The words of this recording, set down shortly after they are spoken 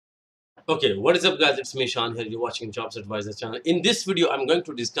Okay, what is up guys, it's me Shan here, you're watching Jobs Advisor channel. In this video, I'm going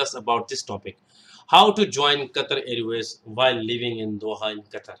to discuss about this topic. How to join Qatar Airways while living in Doha in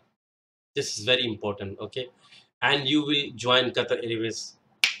Qatar. This is very important, okay? And you will join Qatar Airways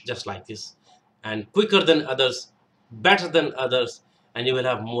just like this. And quicker than others, better than others, and you will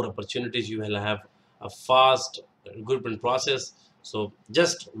have more opportunities. You will have a fast recruitment process. So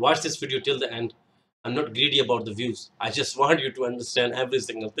just watch this video till the end. I'm not greedy about the views. I just want you to understand every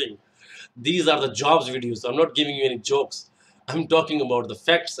single thing. These are the jobs videos. I'm not giving you any jokes. I'm talking about the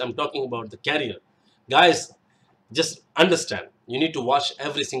facts. I'm talking about the career. Guys, just understand. You need to watch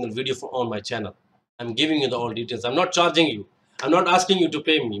every single video on my channel. I'm giving you the all details. I'm not charging you. I'm not asking you to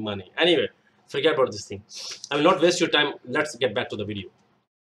pay me money. Anyway, forget about this thing. I will not waste your time. Let's get back to the video.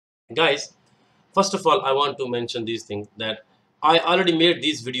 Guys, first of all, I want to mention these things that I already made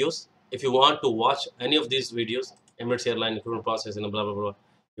these videos. If you want to watch any of these videos, Emirates airline recruitment process and blah blah blah,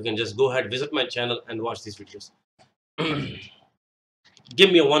 you can just go ahead, visit my channel and watch these videos.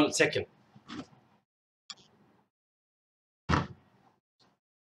 Give me 1 second.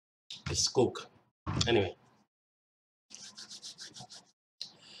 It's cook. Anyway,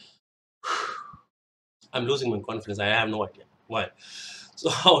 I'm losing my confidence. I have no idea why. So,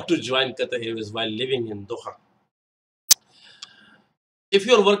 how to join Qatar Airways while living in Doha? If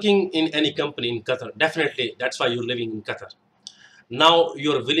you're working in any company in Qatar, definitely that's why you're living in Qatar. Now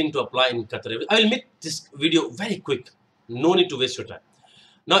you're willing to apply in Qatar Airways. I will make this video very quick. No need to waste your time.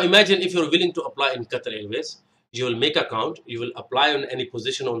 Now imagine if you're willing to apply in Qatar Airways, you will make account, you will apply on any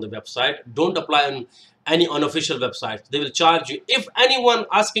position on the website. Don't apply on any unofficial website. They will charge you. If anyone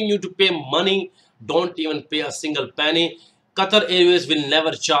asking you to pay money, don't even pay a single penny. Qatar Airways will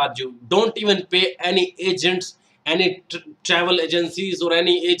never charge you. Don't even pay any agents, any travel agencies or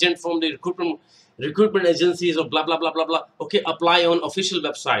any agent from the recruitment agencies or blah blah blah blah blah. Okay, apply on official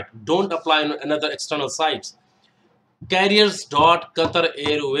website. Don't apply on another external sites. Carriers.Qatar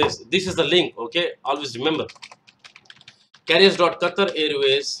Airways. This is the link. Okay, always remember.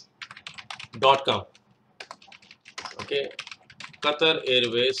 Carriers.QatarAirways.com. Okay,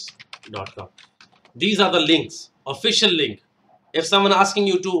 QatarAirways.com. These are the links, official link. If someone asking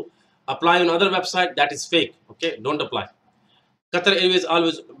you to apply on other website, that is fake. Okay, don't apply. Qatar Airways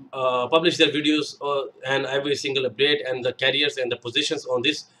always publish their videos and every single update and the carriers and the positions on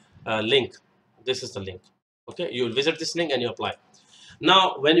this link. This is the link. Okay, you will visit this link and you apply.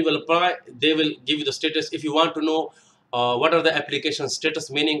 Now, when you will apply, they will give you the status. If you want to know what are the application status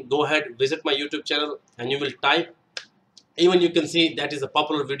meaning, go ahead, visit my YouTube channel and you will type. Even you can see that is a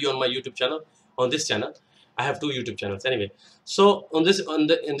popular video on my YouTube channel. On this channel, I have 2 YouTube channels anyway. So in this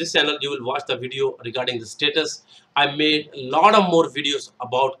channel, you will watch the video regarding the status. I made a lot of more videos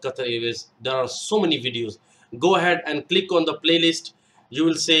about Qatar Airways. There are so many videos. Go ahead and click on the playlist. You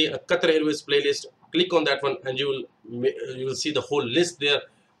will see a Qatar Airways playlist. Click on that one and you will see the whole list there.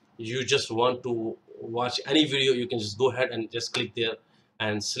 You just want to watch any video, you can just go ahead and just click there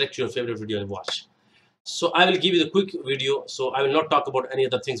and select your favorite video and watch. So I will give you the quick video. So I will not talk about any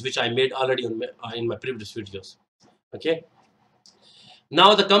other things which I made already on in my previous videos. Okay.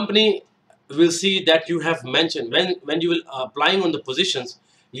 Now the company will see that you have mentioned when you will applying on the positions,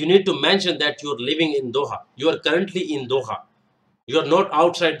 you need to mention that you are living in Doha. You are currently in Doha. You are not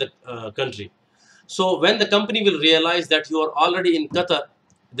outside the country. So when the company will realize that you are already in Qatar,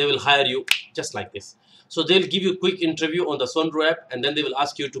 they will hire you just like this. So they'll give you a quick interview on the Sunru app, and then they will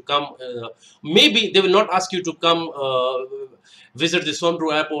ask you to come. Maybe they will not ask you to come visit the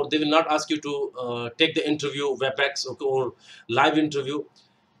Sunru app, or they will not ask you to take the interview WebEx or live interview.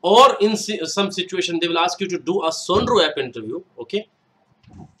 Or in some situation, they will ask you to do a Sunru app interview. Okay,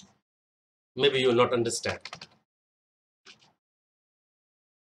 maybe you will not understand.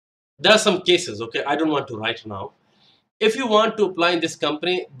 There are some cases. Okay, I don't want to write now. If you want to apply in this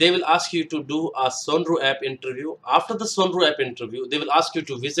company, they will ask you to do a Sunru app interview. After the Sunru app interview, they will ask you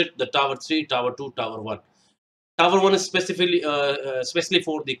to visit the Tower 3, Tower 2, Tower 1. Tower 1 is specifically especially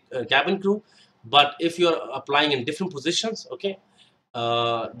for the cabin crew. But if you are applying in different positions, okay,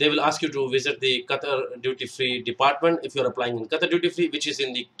 they will ask you to visit the Qatar Duty Free department if you are applying in Qatar Duty Free, which is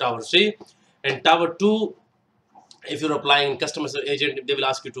in the Tower 3. And Tower 2, if you're applying in customer agent, they will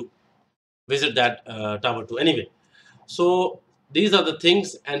ask you to visit that Tower 2 anyway. So these are the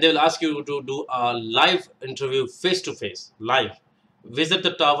things, and they will ask you to do a live interview face to face, live. Visit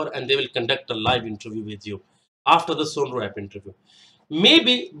the tower and they will conduct a live interview with you after the Sunru app interview.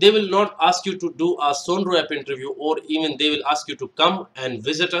 Maybe they will not ask you to do a Sunru app interview, or even they will ask you to come and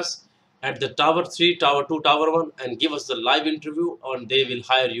visit us at the Tower 3, Tower 2, Tower 1 and give us the live interview, and they will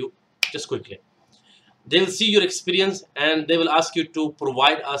hire you just quickly. They will see your experience and they will ask you to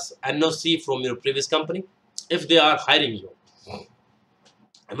provide us NOC from your previous company if they are hiring you.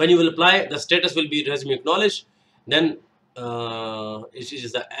 When you will apply, the status will be resume acknowledged. Then it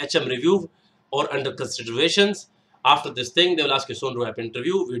is the HM review or under considerations. After this thing, they will ask you soon to have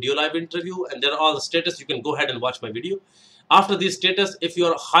interview, video live interview, and there are all the status. You can go ahead and watch my video. After this status, if you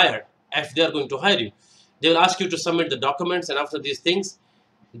are hired, if they are going to hire you, they will ask you to submit the documents. And after these things,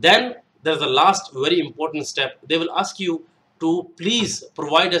 then there's the last very important step. They will ask you to please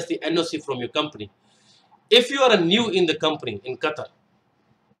provide us the NOC from your company. If you are a new in the company in Qatar,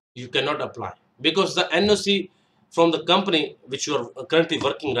 you cannot apply because the NOC from the company which you are currently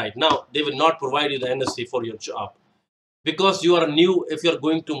working right now, they will not provide you the NOC for your job because you are new. If you are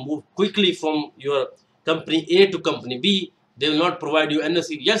going to move quickly from your company A to company B, they will not provide you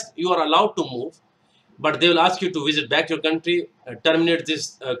NOC. Yes, you are allowed to move, but they will ask you to visit back your country, terminate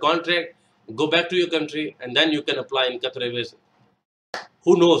this contract, go back to your country, and then you can apply in Qatar Airways.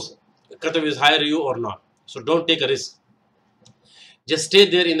 Who knows, Qatar Airways hire you or not? So don't take a risk. Just stay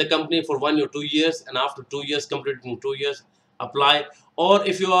there in the company for 1 or 2 years, and after 2 years, completed in 2 years, apply. Or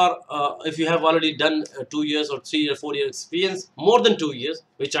if you are, if you have already done 2 years or 3 or 4 year experience, more than 2 years,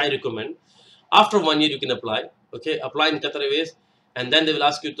 which I recommend, after 1 year you can apply. Okay, apply in Qatar Airways, and then they will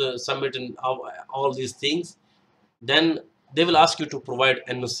ask you to submit in all these things. Then they will ask you to provide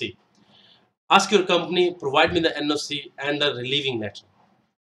NOC. Ask your company, provide me the NOC and the leaving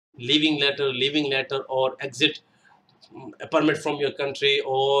letter, or exit a permit from your country,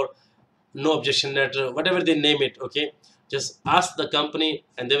 or no objection letter, whatever they name it. Okay, just ask the company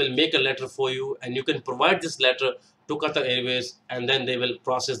and they will make a letter for you, and you can provide this letter to Qatar Airways, and then they will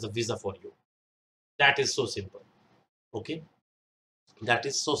process the visa for you. That is so simple. Okay, that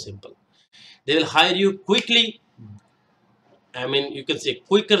is so simple. They will hire you quickly. I mean, you can say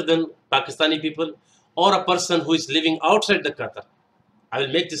quicker than Pakistani people or a person who is living outside the Qatar. I will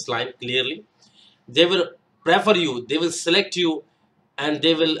make this line clearly. They will prefer you, they will select you, and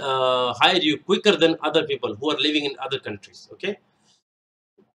they will hire you quicker than other people who are living in other countries. Okay,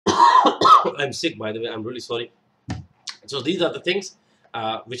 I'm sick, by the way, I'm really sorry. So these are the things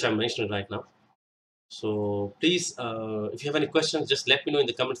which I'm mentioning right now. So please, if you have any questions, just let me know in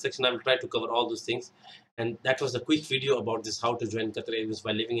the comment section. I will try to cover all those things. And that was the quick video about this, how to join Qatar Airways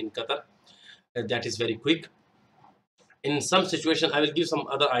while living in Qatar. That is very quick. In some situation, I will give some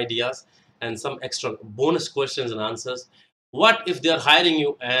other ideas and some extra bonus questions and answers. What if they are hiring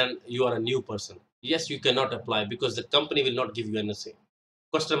you and you are a new person? Yes, you cannot apply because the company will not give you anything.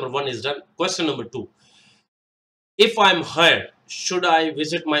 Question number 1 is done. Question number 2, if I'm hired, should I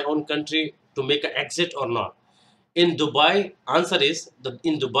visit my own country to make an exit or not? In Dubai, answer is that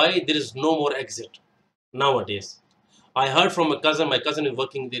in Dubai, there is no more exit nowadays. I heard from my cousin is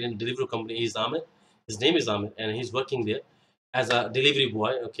working there in delivery company. He's Amir. His name is Amir, and he's working there as a delivery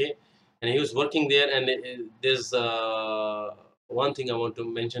boy. Okay, and he was working there. And there's one thing I want to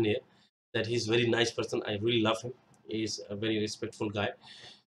mention here, that he's a very nice person. I really love him. He's a very respectful guy.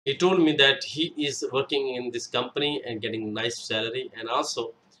 He told me that he is working in this company and getting nice salary, and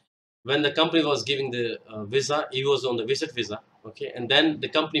also when the company was giving the visa, he was on the visit visa. Okay, and then the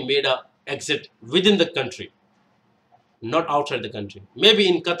company made a exit within the country, not outside the country. Maybe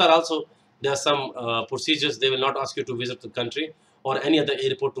in Qatar also there are some procedures. They will not ask you to visit the country or any other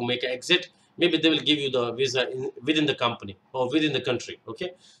airport to make an exit. Maybe they will give you the visa within the company or within the country.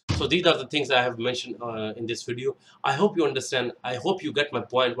 Okay, so these are the things I have mentioned in this video. I hope you understand. I hope you get my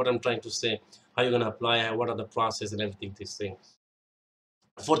point, what I'm trying to say, how you're going to apply, what are the process and everything, these things.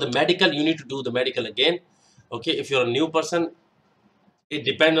 For the medical, you need to do the medical again. Okay, if you're a new person, it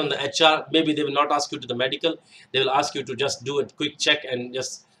depends on the HR. Maybe they will not ask you to the medical. They will ask you to just do a quick check and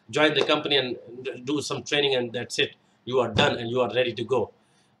just join the company and do some training, and that's it. You are done and you are ready to go.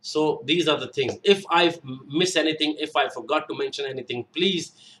 So these are the things. If I miss anything, if I forgot to mention anything,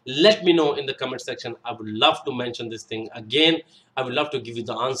 please let me know in the comment section. I would love to mention this thing again. I would love to give you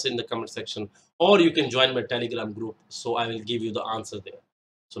the answer in the comment section, or you can join my Telegram group, so I will give you the answer there.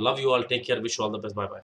 So love you all. Take care. Wish you all the best. Bye bye.